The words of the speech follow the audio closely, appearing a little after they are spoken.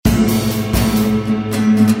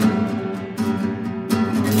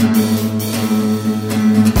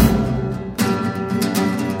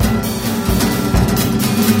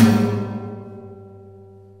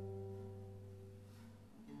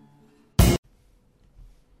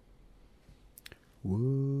Whoa,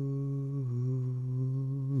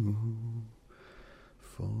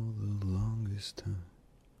 for the longest time.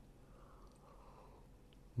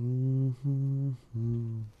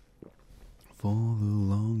 For the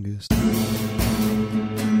longest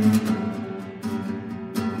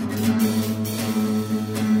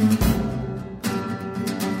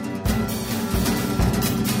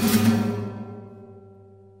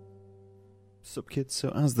Sup kids, so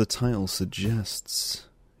as the title suggests,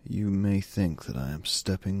 you may think that I am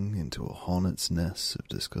stepping into a hornet's nest of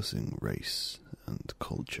discussing race and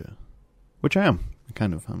culture. Which I am. I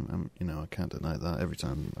can't deny that. Every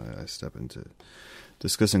time I step into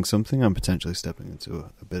discussing something, I'm potentially stepping into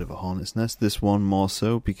a bit of a hornet's nest. This one more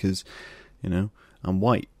so because, I'm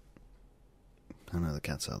white. I know the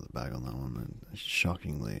cat's out of the bag on that one. And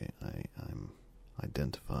shockingly, I'm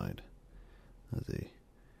identified as a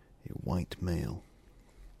white male,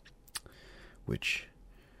 which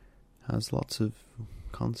has lots of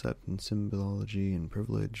concept and symbology and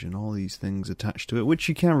privilege and all these things attached to it, which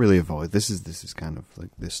you can't really avoid. This is kind of like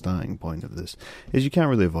the starting point of this, is you can't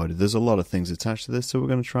really avoid it. There's a lot of things attached to this, so we're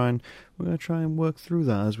going to try and work through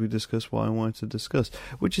that as we discuss what I wanted to discuss,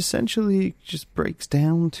 which essentially just breaks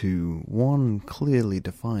down to one clearly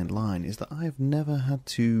defined line: is that I have never had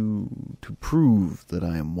to prove that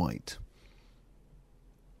I am white.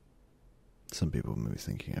 Some people may be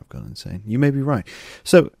thinking I've gone insane. You may be right.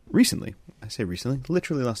 So, recently,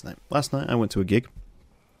 literally last night. Last night I went to a gig.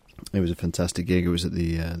 It was a fantastic gig. It was at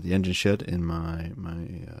the Engine Shed in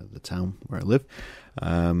the town where I live.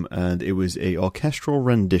 And it was a orchestral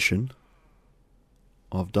rendition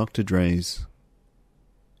of Dr. Dre's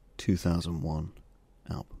 2001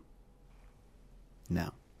 album.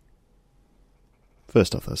 Now,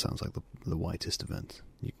 first off, that sounds like the whitest event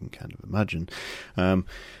you can kind of imagine.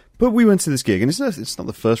 But we went to this gig, and it's not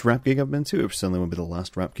the first rap gig I've been to. It certainly won't be the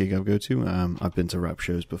last rap gig I'll go to. I've been to rap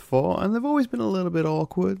shows before, and they've always been a little bit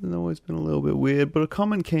awkward, and always been a little bit weird. But a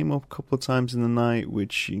comment came up a couple of times in the night,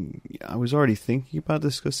 which I was already thinking about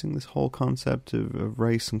discussing this whole concept of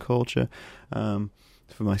race and culture for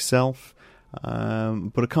myself.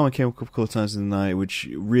 But a comment came up a couple of times in the night, which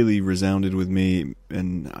really resounded with me,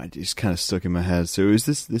 and I just kind of stuck in my head. So it was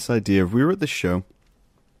this idea of, we were at this show,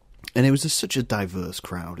 and it was such a diverse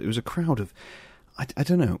crowd. It was a crowd of, I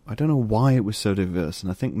don't know why it was so diverse, and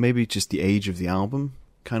I think maybe just the age of the album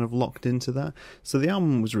kind of locked into that. So the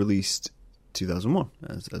album was released 2001,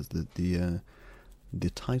 as the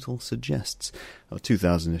title suggests, or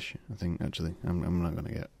 2000ish. I think actually, I'm not going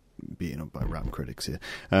to get beaten up by rap critics here,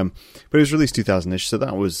 but it was released 2000ish. So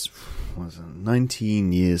that was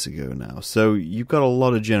 19 years ago now. So you've got a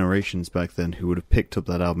lot of generations back then who would have picked up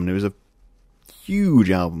that album. It was a huge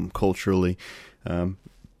album culturally.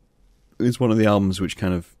 It's one of the albums which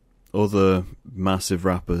kind of other massive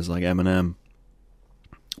rappers like Eminem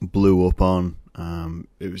blew up on.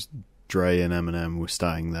 It was Dre and Eminem were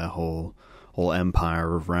starting their whole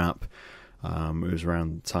empire of rap. It was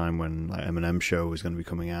around the time when like Eminem Show was going to be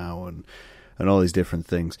coming out and all these different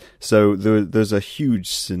things. So there's a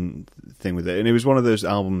huge thing with it. And it was one of those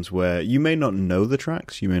albums where you may not know the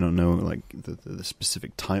tracks, you may not know like the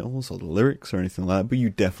specific titles or the lyrics or anything like that, but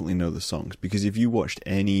you definitely know the songs. Because if you watched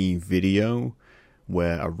any video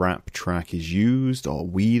where a rap track is used, or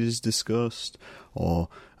weed is discussed, or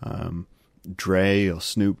Dre or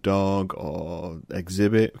Snoop Dogg or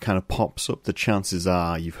Exhibit kind of pops up, the chances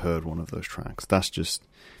are you've heard one of those tracks.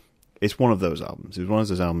 It's one of those albums. It's one of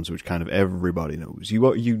those albums which kind of everybody knows.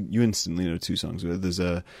 You instantly know two songs. There's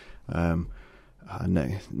a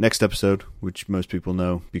Next Episode, which most people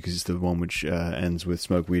know because it's the one which ends with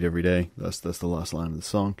 "Smoke weed every day." That's the last line of the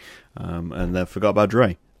song. And then "Forgot About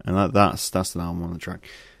Dre," and that's the album on the track.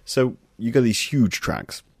 So you got these huge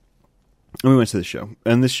tracks. And we went to the show,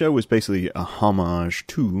 and this show was basically a homage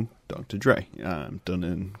to Dr. Dre, done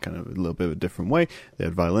in kind of a little bit of a different way. They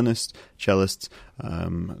had violinists, cellists, I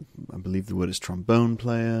believe the word is trombone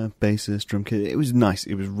player, bassist, drum kit. It was nice.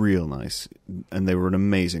 It was real nice, and they were an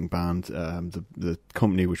amazing band. The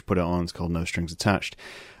company which put it on is called No Strings Attached,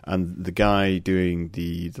 and the guy doing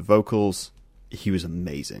the vocals, he was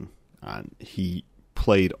amazing, and he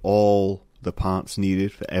played all the parts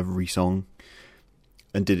needed for every song.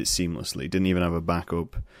 And did it seamlessly. Didn't even have a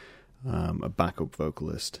backup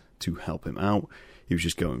vocalist to help him out. He was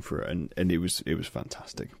just going for it, and it was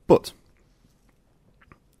fantastic. But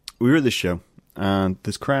we were at this show, and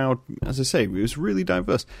this crowd, as I say, it was really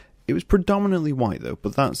diverse. It was predominantly white though,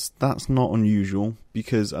 but that's not unusual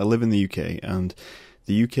because I live in the UK, and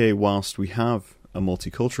the UK, whilst we have a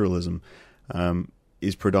multiculturalism,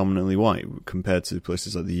 is predominantly white compared to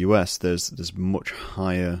places like the US. There's much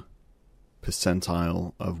higher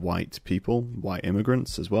percentile of white people, white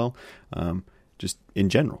immigrants as well, just in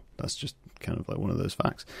general. That's just kind of like one of those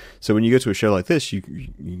facts. So when you go to a show like this, you're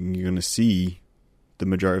going to see the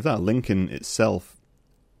majority of that. Lincoln itself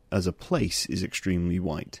as a place is extremely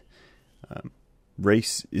white.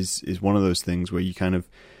 Race is one of those things where you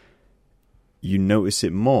notice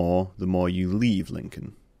it more the more you leave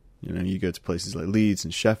Lincoln. You know, you go to places like Leeds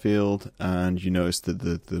and Sheffield, and you notice that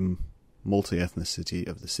the multi-ethnicity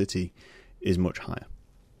of the city is much higher.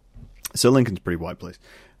 So Lincoln's a pretty white place.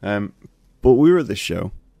 But we were at this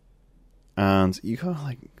show, and you got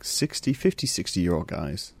like 60-year-old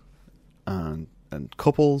guys, and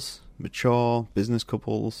couples, mature business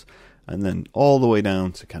couples, and then all the way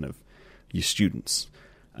down to kind of your students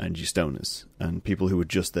and your stoners and people who were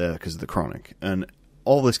just there because of the chronic and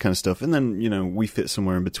all this kind of stuff. And then, you know, we fit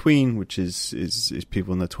somewhere in between, which is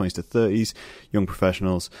people in their 20s to 30s, young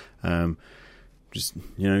professionals, just,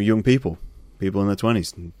 you know, young people in their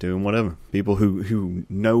 20s doing whatever. People who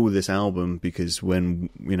know this album because when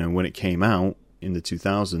it came out in the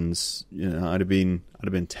 2000s, you know, I'd have been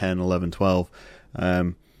 10, 11, 12.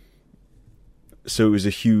 So it was a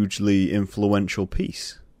hugely influential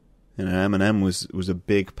piece. You know, Eminem was a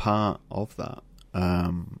big part of that,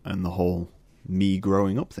 and the whole me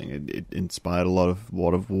growing up thing. It inspired a lot of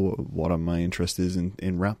what my interest is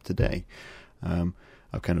in rap today.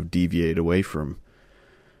 I've kind of deviated away from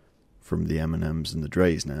the Eminems and the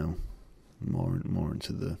Dre's now, more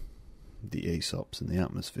into the Aesops and the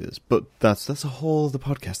Atmospheres. But that's a whole other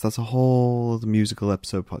podcast. That's a whole other musical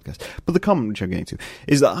episode podcast. But the comment which I'm getting to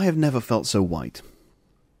is that I have never felt so white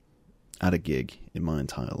at a gig in my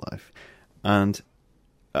entire life. And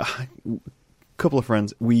a couple of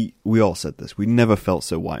friends, we all said this. We never felt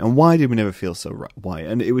so white. And why did we never feel so white?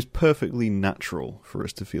 And it was perfectly natural for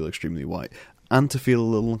us to feel extremely white and to feel a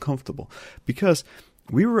little uncomfortable. Because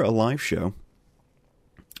we were at a live show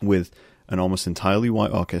with an almost entirely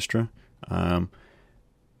white orchestra,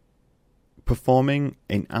 performing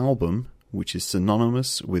an album which is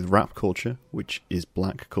synonymous with rap culture, which is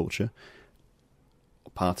black culture,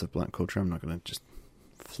 part of black culture. I'm not going to just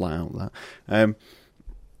flat out that.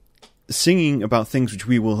 Singing about things which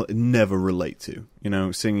we will never relate to. You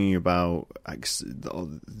know, singing about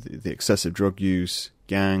the excessive drug use,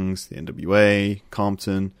 gangs, the NWA,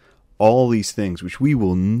 Compton, all these things which we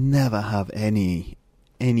will never have any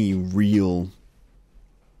real,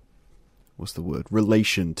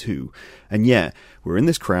 relation to. And yet, we're in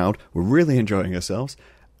this crowd, we're really enjoying ourselves,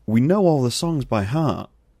 we know all the songs by heart,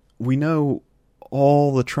 we know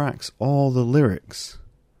all the tracks, all the lyrics,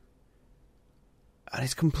 and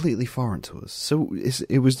it's completely foreign to us. So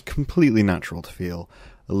it was completely natural to feel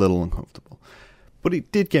a little uncomfortable. But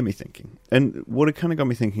it did get me thinking. And what it kind of got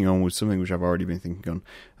me thinking on was something which I've already been thinking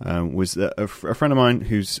on, was that a friend of mine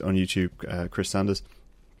who's on YouTube, Chris Sanders,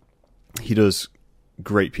 he does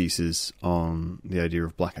great pieces on the idea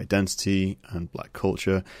of black identity and black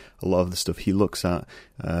culture. A lot of the stuff he looks at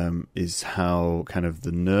is how kind of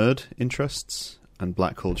the nerd interests and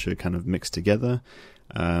black culture kind of mix together,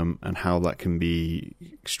 and how that can be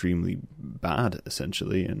extremely bad,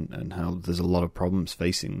 essentially, and how there's a lot of problems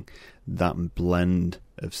facing that blend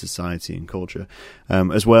of society and culture.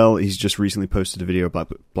 As well, he's just recently posted a video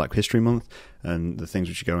about Black History Month and the things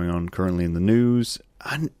which are going on currently in the news,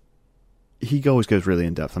 and he always goes really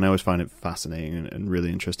in depth, and I always find it fascinating and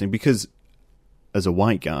really interesting, because as a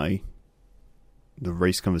white guy, the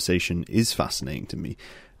race conversation is fascinating to me,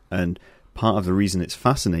 and part of the reason it's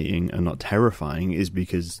fascinating and not terrifying is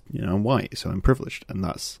because, you know, I'm white, so I'm privileged, and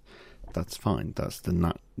that's fine.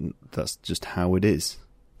 That's just how it is.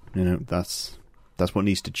 You know, that's what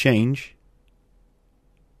needs to change.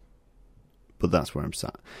 But that's where I'm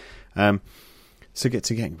sat. So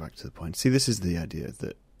getting back to the point. See, this is the idea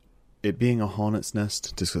that it being a hornet's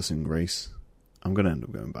nest discussing race, I'm going to end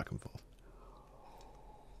up going back and forth.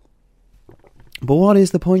 But what is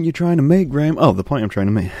the point you're trying to make, Graham? Oh, the point I'm trying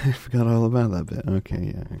to make. I forgot all about that bit.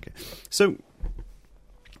 Okay, yeah, okay. So,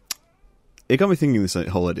 it got me thinking this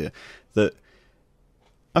whole idea that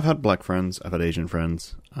I've had black friends, I've had Asian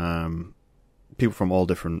friends, people from all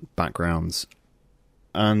different backgrounds,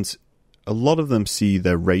 and a lot of them see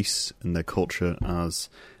their race and their culture as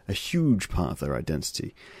a huge part of their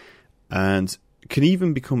identity, and can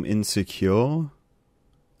even become insecure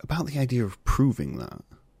about the idea of proving that.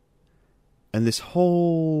 And this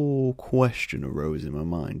whole question arose in my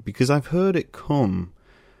mind, because I've heard it come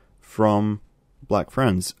from black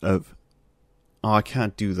friends of, oh, I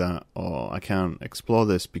can't do that, or I can't explore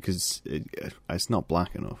this because it's not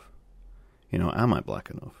black enough. You know, am I black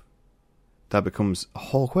enough? That becomes a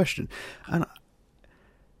whole question. And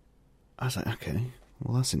I was like, okay,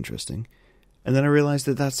 well, that's interesting. And then I realised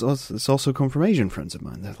that it's also come from Asian friends of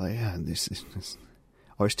mine. They're like, yeah,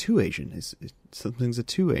 or it's too Asian. Some things are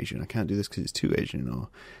too Asian. I can't do this because it's too Asian, or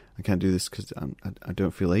I can't do this because I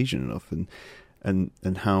don't feel Asian enough.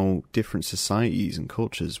 And how different societies and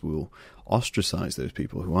cultures will ostracize those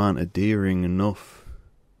people who aren't adhering enough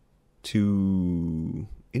to,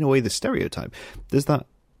 in a way, the stereotype. There's that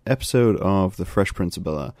episode of The Fresh Prince of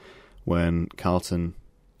Bel-Air when Carlton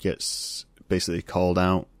gets basically called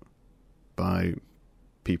out by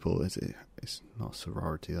people. It's not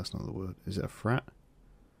sorority, that's not the word. Is it a frat?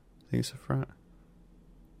 I think it's a frat.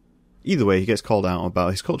 Either way, he gets called out about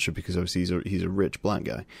his culture because obviously he's a rich black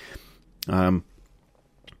guy. And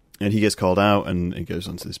he gets called out, and he goes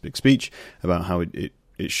on to this big speech about how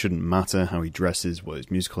it shouldn't matter how he dresses, what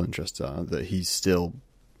his musical interests are, that he's still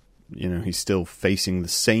facing the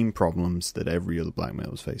same problems that every other black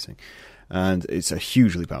male was facing. And it's a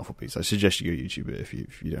hugely powerful piece. I suggest you go YouTube it if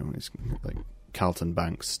you don't. It's like Carlton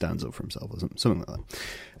Banks stands up for himself or something like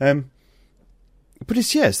that. But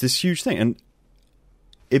it's this huge thing, and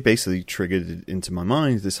it basically triggered into my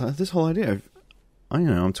mind this whole idea of,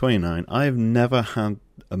 I'm 29. I have never had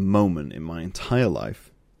a moment in my entire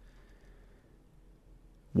life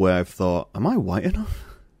where I've thought, am I white enough?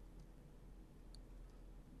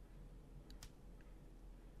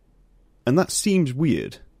 And that seems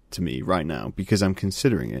weird to me right now because I'm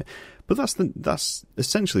considering it. But that's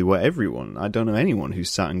essentially what everyone, I don't know anyone who's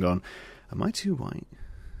sat and gone, am I too white?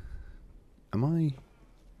 Am I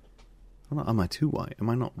too white? Am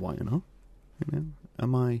I not white enough?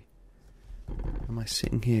 Am I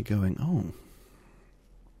sitting here going, oh,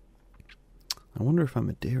 I wonder if I'm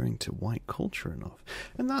adhering to white culture enough?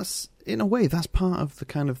 And that's, in a way, that's part of the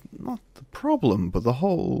kind of, not the problem, but the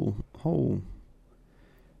whole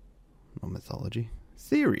not mythology,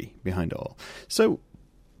 theory behind it all. So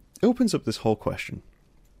it opens up this whole question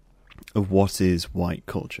of what is white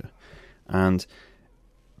culture. And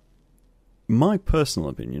my personal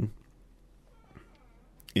opinion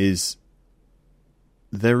is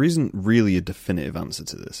there isn't really a definitive answer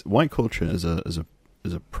to this. White culture as a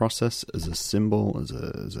process, as a symbol, as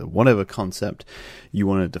a whatever concept you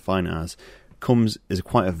want to define it as, comes as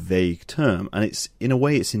quite a vague term, and it's, in a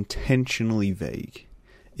way, it's intentionally vague.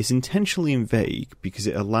 It's intentionally vague because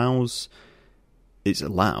it's allowed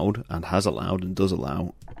and has allowed and does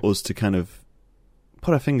allow us to kind of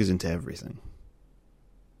put our fingers into everything.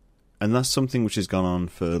 And that's something which has gone on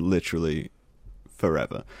for literally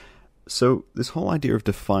forever. So this whole idea of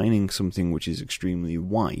defining something which is extremely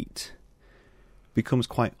white becomes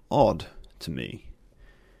quite odd to me.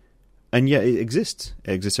 And yet it exists.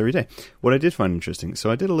 It exists every day. What I did find interesting, so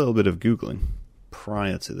I did a little bit of Googling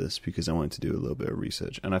prior to this because I wanted to do a little bit of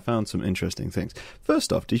research, and I found some interesting things.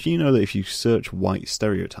 First off, did you know that if you search white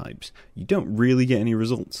stereotypes, you don't really get any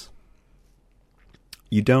results?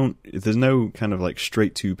 There's no kind of like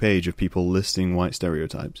straight to page of people listing white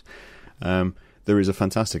stereotypes. There is a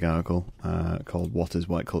fantastic article called "What is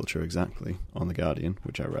White Culture Exactly?" on The Guardian,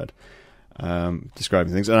 which I read,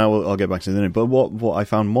 describing things, and I'll get back to it in a minute. But what I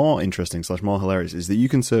found more interesting / more hilarious is that you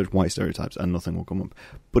can search white stereotypes and nothing will come up.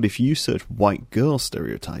 But if you search white girl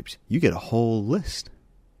stereotypes, you get a whole list.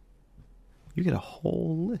 You get a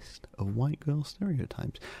whole list of white girl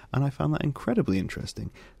stereotypes, and I found that incredibly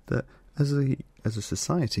interesting. That as a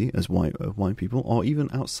society, as white people, or even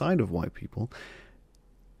outside of white people,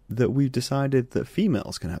 that we've decided that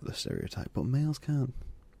females can have the stereotype, but males can't.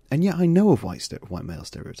 And yet I know of white male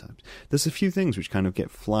stereotypes. There's a few things which kind of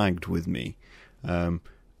get flagged with me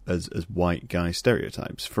as white guy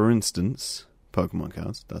stereotypes. For instance, Pokemon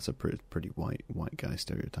cards. That's a pretty white guy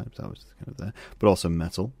stereotype. That was kind of there. But also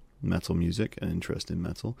metal music, an interest in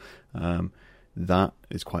metal. That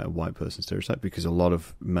is quite a white person stereotype because a lot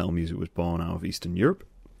of metal music was born out of Eastern Europe,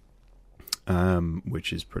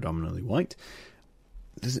 which is predominantly white.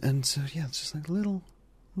 And so, yeah, it's just like little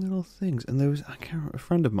things. And there was, a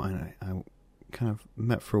friend of mine I kind of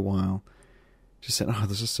met for a while, just said, oh,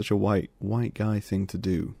 this is such a white guy thing to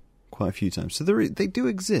do quite a few times. So they do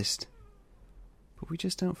exist, but we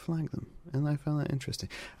just don't flag them. And I found that interesting.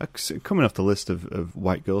 Coming off the list of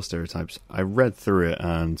white girl stereotypes, I read through it,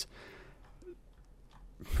 and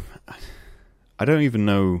I don't even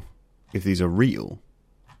know if these are real,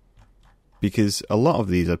 because a lot of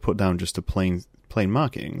these I put down just to plain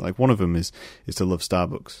marketing. Like one of them is to love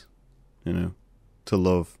Starbucks, to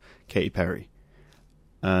love Katy Perry.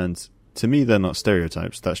 And to me, they're not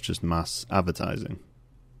stereotypes. That's just mass advertising.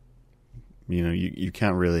 You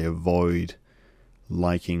can't really avoid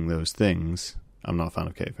liking those things. I'm not a fan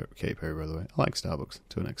of Katy Perry, by the way. I like Starbucks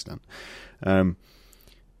to an extent.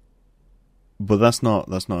 But that's not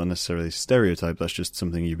necessarily a stereotype. That's just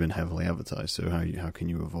something you've been heavily advertised. So how can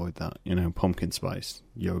you avoid that? You know, pumpkin spice,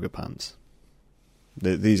 yoga pants.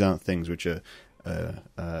 These aren't things which are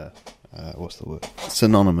what's the word?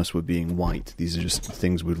 Synonymous with being white. These are just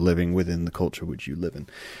things we're living within the culture which you live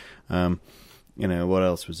in. You know, what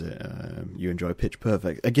else was it? You enjoy Pitch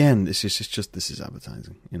Perfect. Again, this is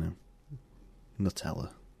advertising. You know,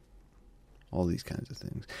 Nutella. All these kinds of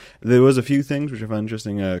things. There was a few things which I found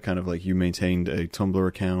interesting, kind of like you maintained a Tumblr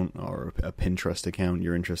account or a Pinterest account,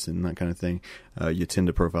 you're interested in that kind of thing. Your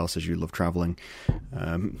Tinder profile says you love traveling.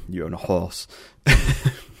 You own a horse.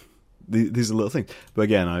 These are little things. But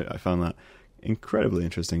again, I found that incredibly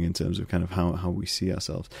interesting in terms of kind of how we see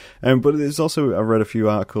ourselves. But there's also, I read a few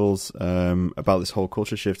articles about this whole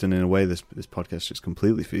culture shift, and in a way this podcast just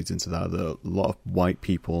completely feeds into that. A lot of white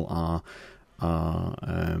people are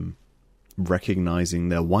recognizing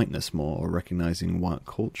their whiteness more, or recognizing white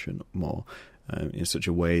culture more, in such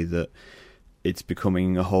a way that it's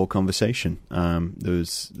becoming a whole conversation.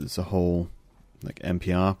 There's a whole like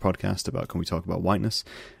NPR podcast about Can We Talk About Whiteness,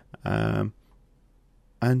 and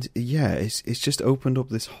yeah, it's just opened up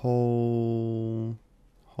this whole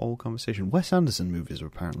conversation. Wes Anderson movies are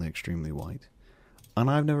apparently extremely white, and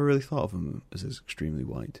I've never really thought of them as extremely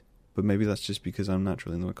white. But maybe that's just because I'm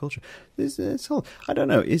naturally in the white culture. It's all, I don't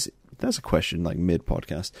know. That's a question like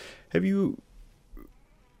mid-podcast.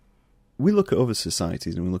 We look at other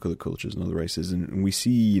societies and we look at the cultures and other races, and we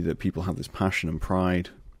see that people have this passion and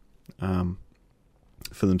pride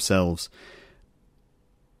for themselves.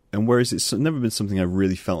 And whereas it's never been something I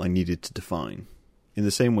really felt I needed to define, in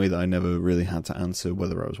the same way that I never really had to answer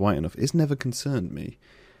whether I was white enough, it's never concerned me.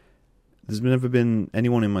 There's never been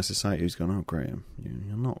anyone in my society who's gone, "Oh, Graham,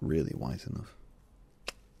 you're not really white enough."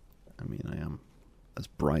 I mean, I am as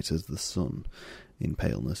bright as the sun in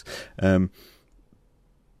paleness. But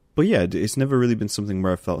yeah, it's never really been something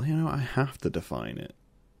where I felt, I have to define it.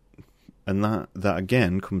 And that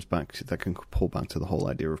again comes back to, that can pull back to the whole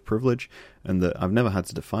idea of privilege, and that I've never had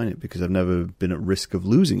to define it because I've never been at risk of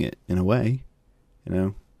losing it in a way.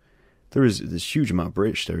 There's this huge amount of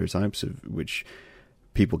British stereotypes of which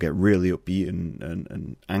people get really upbeat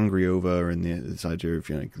and angry over, and this idea of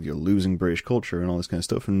you're losing British culture and all this kind of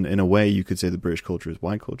stuff. And in a way, you could say the British culture is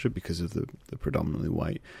white culture because of the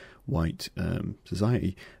predominantly white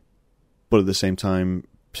society. But at the same time,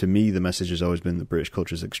 to me, the message has always been that British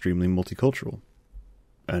culture is extremely multicultural,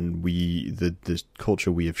 and the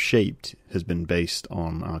culture we have shaped has been based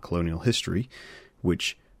on our colonial history,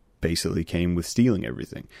 which basically came with stealing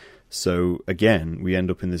everything. So again, we end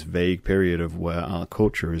up in this vague period of where our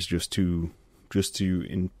culture is just to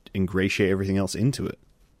ingratiate everything else into it,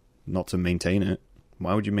 not to maintain it.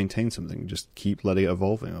 Why would you maintain something? Just keep letting it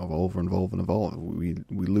evolve and evolve. We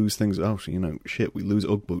lose things. We lose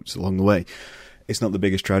Ugg boots along the way. It's not the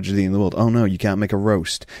biggest tragedy in the world. Oh no, you can't make a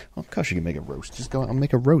roast. Oh, of course you can make a roast. Just go out and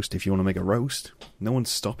make a roast if you want to make a roast. No one's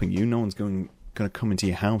stopping you. No one's going to come into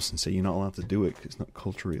your house and say you're not allowed to do it because it's not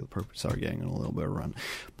culturally appropriate. Sorry, getting on a little bit of a rant.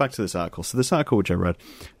 Back to this article. So this article which I read,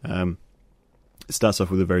 it starts off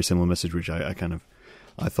with a very similar message which I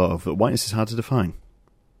thought of. That whiteness is hard to define.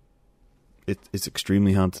 It's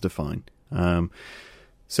extremely hard to define.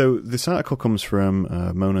 So this article comes from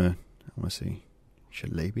Mona, I want to see,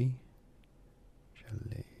 Chalabi?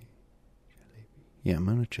 Yeah,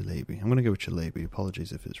 Mona Chalabi. I'm going to go with Chalabi.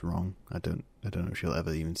 Apologies if it's wrong. I don't know if she'll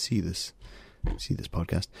ever even see this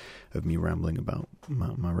podcast of me rambling about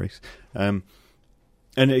my race. And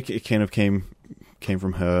it kind of came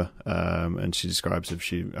from her, and she describes if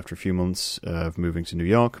she, after a few months of moving to New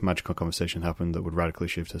York, a magical conversation happened that would radically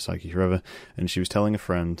shift her psyche forever. And she was telling a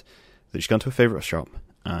friend that she'd gone to a favourite shop,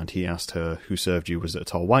 and he asked her, "Who served you? Was it a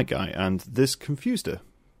tall white guy?" And this confused her,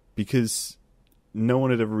 because no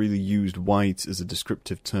one had ever really used white as a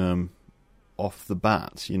descriptive term off the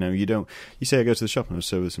bat. You say I go to the shop and I was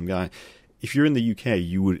served with some guy. If you're in the UK,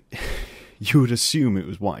 you would assume it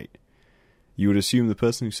was white. You would assume the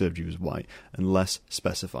person who served you was white, unless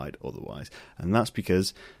specified otherwise. And that's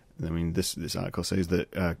because, this article says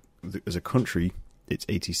that as a country, it's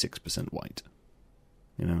 86% white.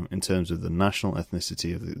 In terms of the national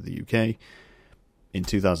ethnicity of the UK, in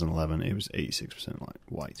 2011, it was 86%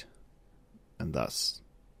 white. And that's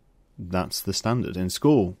the standard. In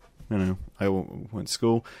school, I went to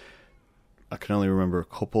school. I can only remember a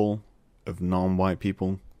couple of non-white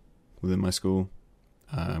people within my school.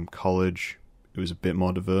 College, it was a bit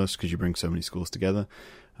more diverse because you bring so many schools together.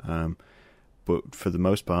 But for the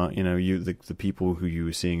most part, the people who you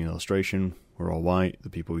were seeing in illustration were all white.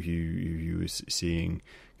 The people who you were seeing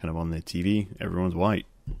kind of on their TV, everyone's white.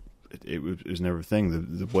 it was never a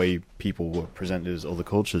thing. The way people were presented as other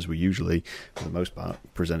cultures were usually, for the most part,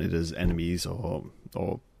 presented as enemies or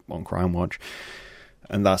on Crime Watch.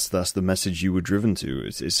 And that's the message you were driven to.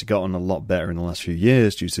 It's gotten a lot better in the last few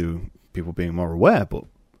years due to people being more aware, but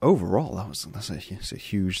overall, that's a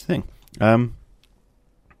huge thing.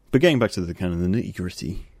 But getting back to the kind of the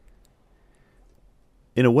nitty-gritty,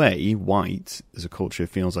 in a way, white as a culture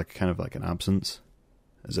feels like kind of like an absence.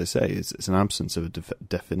 As I say, it's an absence of a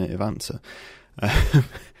definitive answer. But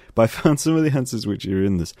I found some of the answers which are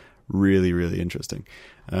in this really, really interesting.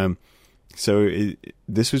 So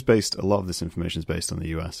this was based, a lot of this information is based on the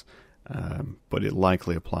US, but it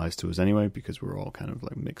likely applies to us anyway because we're all kind of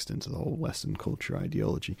like mixed into the whole Western culture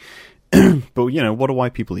ideology. But, what do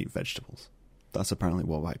white people eat? Vegetables. That's apparently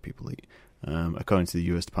what white people eat. According to the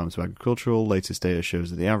US Department of Agriculture, latest data shows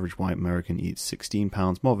that the average white American eats 16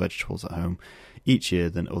 pounds more vegetables at home each year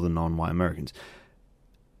than other non-white Americans.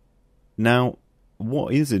 Now,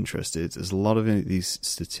 what is interesting is a lot of these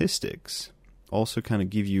statistics also kind of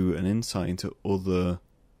give you an insight into other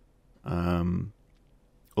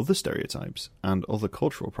stereotypes and other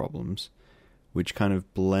cultural problems which kind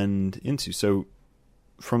of blend into. So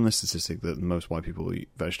from the statistic that most white people eat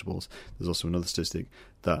vegetables, there's also another statistic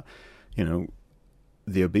that,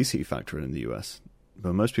 the obesity factor in the US,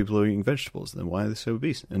 but most people are eating vegetables. Then why are they so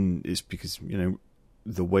obese? And it's because,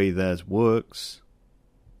 the way theirs works,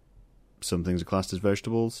 some things are classed as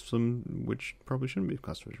vegetables, some which probably shouldn't be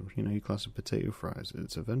classed as vegetables. You class a potato fries,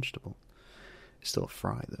 it's a vegetable. It's still a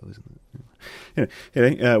fry, though, isn't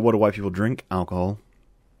it? What do white people drink? Alcohol.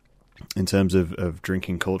 In terms of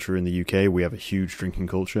drinking culture in the UK, we have a huge drinking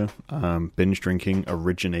culture. Binge drinking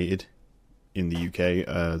originated in the UK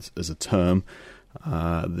as a term.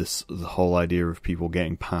 The whole idea of people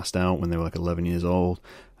getting passed out when they were like 11 years old,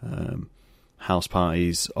 house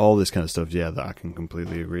parties, all this kind of stuff. Yeah, that I can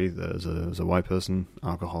completely agree. That as a white person,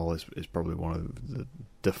 alcohol is probably one of the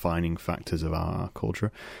defining factors of our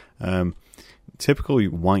culture. Typical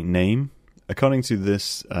white name. According to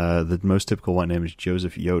this, the most typical white name is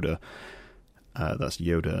Joseph Yoder. That's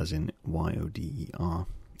Yoda as in Yoder.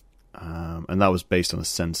 And that was based on a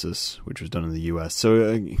census, which was done in the US.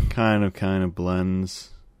 So it kind of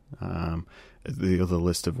blends. The other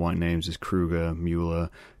list of white names is Kruger, Mueller,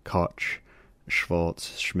 Koch,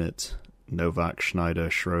 Schwartz, Schmidt, Novak, Schneider,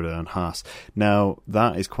 Schroeder, and Haas. Now,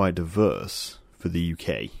 that is quite diverse for the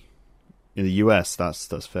UK. In the US, that's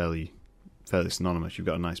fairly synonymous. You've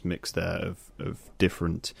got a nice mix there of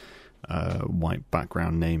different white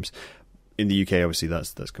background names. In the UK, obviously,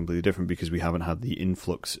 that's completely different because we haven't had the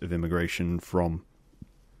influx of immigration from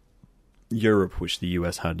Europe, which the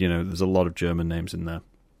US had. There's a lot of German names in there,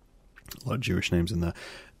 a lot of Jewish names in there,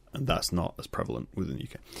 and that's not as prevalent within the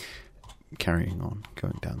UK. Carrying on,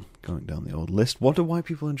 going down the old list. What do white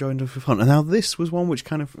people enjoy and do for fun? And now this was one which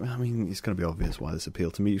kind of, it's going to be obvious why this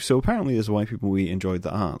appealed to me. So apparently as white people, we enjoyed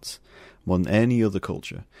the arts more than any other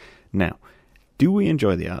culture. Now, do we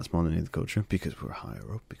enjoy the arts more than any other culture because we're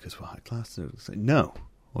higher up, because we're high class? No.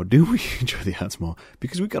 Or do we enjoy the arts more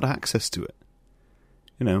because we got access to it?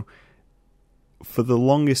 For the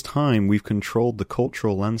longest time, we've controlled the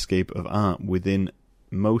cultural landscape of art within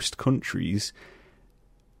most countries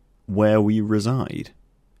where we reside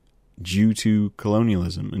due to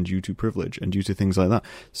colonialism and due to privilege and due to things like that.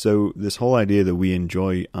 So this whole idea that we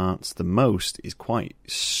enjoy arts the most is quite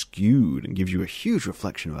skewed and gives you a huge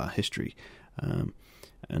reflection of our history and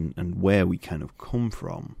where we kind of come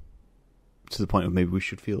from, to the point of maybe we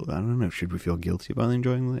should feel, I don't know, should we feel guilty about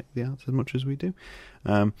enjoying the arts as much as we do?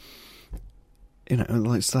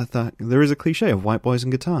 It's like that. There is a cliche of white boys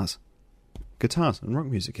and guitars and rock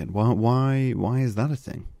music. And why is that a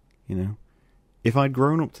thing? If I'd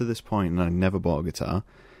grown up to this point and I'd never bought a guitar,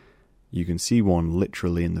 you can see one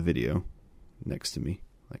literally in the video next to me,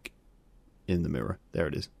 like in the mirror. There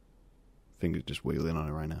it is. Fingers just wiggling on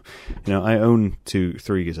it right now. I own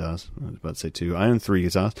three guitars. I was about to say two. I own 3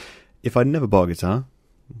 guitars. If I'd never bought a guitar,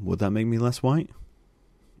 would that make me less white?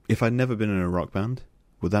 If I'd never been in a rock band,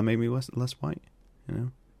 would that make me less white?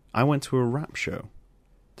 I went to a rap show.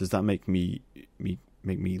 Does that make me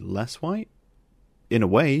less white? In a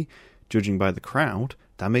way, judging by the crowd,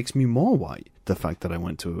 that makes me more white. The fact that I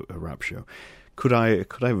went to a rap show, could I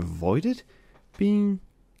have avoided being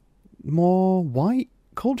more white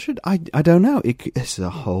cultured? I don't know. It's a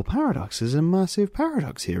whole paradox. There's a massive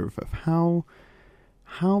paradox here of how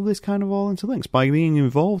this kind of all interlinks. By being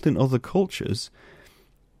involved in other cultures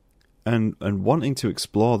and wanting to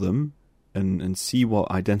explore them and see what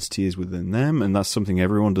identity is within them, and that's something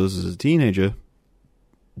everyone does as a teenager.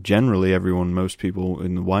 Generally, most people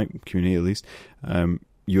in the white community at least,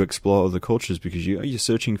 you explore other cultures because you're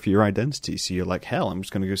searching for your identity. So you're like, hell, I'm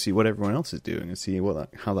just going to go see what everyone else is doing and see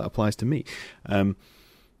how that applies to me.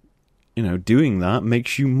 Doing that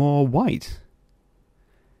makes you more white.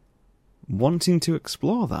 Wanting to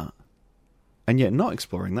explore that and yet not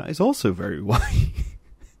exploring that is also very white.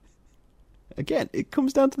 Again, it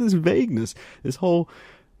comes down to this vagueness, the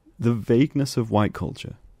vagueness of white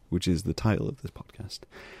culture, which is the title of this podcast,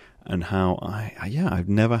 and how I've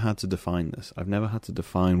never had to define this. I've never had to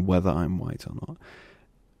define whether I'm white or not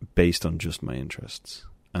based on just my interests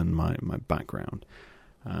and my background.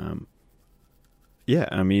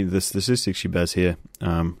 The statistics she bears here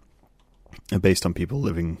are based on people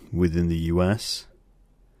living within the US,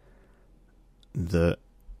 that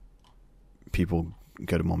people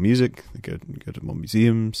go to more music, they go to more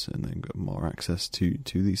museums, and then got more access to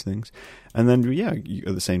these things. And then,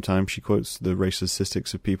 at the same time, she quotes the race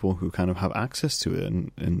statistics of people who kind of have access to it.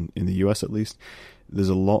 And in the US, at least, there's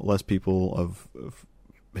a lot less people of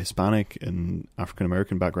Hispanic and African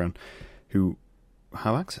American background who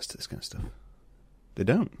have access to this kind of stuff. They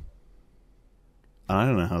don't. And I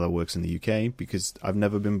don't know how that works in the UK, because I've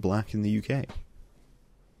never been black in the UK.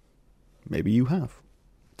 Maybe you have.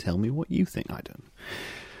 Tell me what you think. I don't.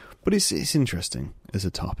 But it's interesting as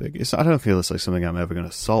a topic. I don't feel it's like something I'm ever going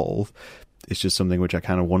to solve. It's just something which I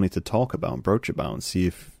kind of wanted to talk about and broach about and see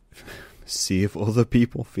if other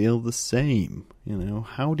people feel the same.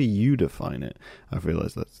 How do you define it? I've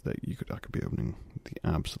realized that I could be opening the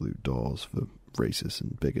absolute doors for racists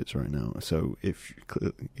and bigots right now. So if you're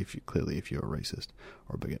a racist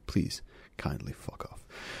or a bigot, please kindly fuck off.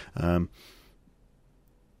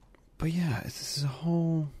 But yeah, there's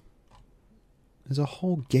a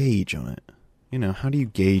whole gauge on it. How do you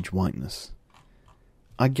gauge whiteness?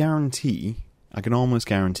 I can almost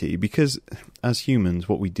guarantee, because as humans,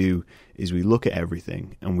 what we do is we look at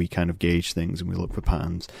everything and we kind of gauge things, and we look for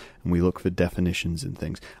patterns and we look for definitions in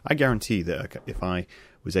things. I guarantee that if I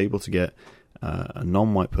was able to get a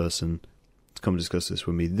non-white person to come discuss this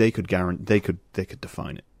with me, they could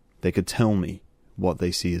define it. They could tell me what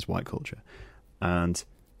they see as white culture, and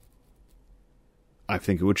I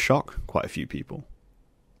think it would shock quite a few people.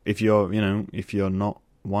 If you're not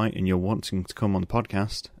white and you're wanting to come on the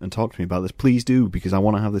podcast and talk to me about this, please do, because I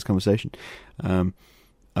want to have this conversation.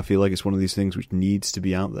 I feel like it's one of these things which needs to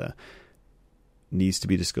be out there, needs to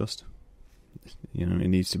be discussed. It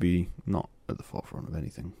needs to be not at the forefront of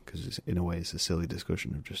anything, because in a way it's a silly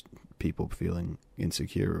discussion of just people feeling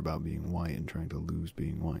insecure about being white and trying to lose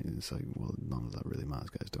being white. It's like, well, none of that really matters,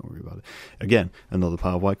 guys. Don't worry about it. Again, another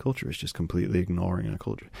part of white culture is just completely ignoring our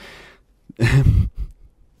culture.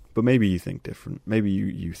 But maybe you think different. Maybe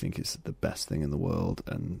you think it's the best thing in the world,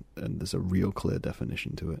 and there's a real clear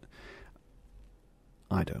definition to it.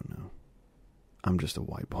 I don't know. I'm just a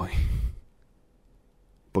white boy.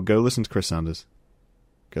 But go listen to Chris Sanders.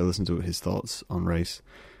 Go listen to his thoughts on race.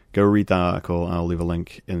 Go read that article. I'll leave a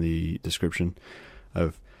link in the description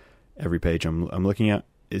of every page I'm looking at.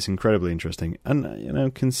 It's incredibly interesting.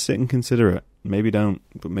 And, can sit and consider it. Maybe don't,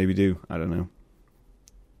 but maybe do. I don't know.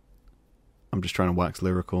 I'm just trying to wax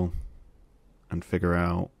lyrical and figure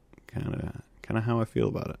out kind of how I feel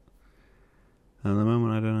about it. And at the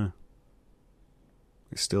moment, I don't know.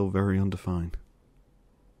 It's still very undefined.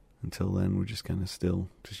 Until then, we're just kind of still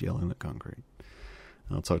just yelling at concrete.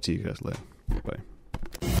 I'll talk to you guys later. Bye.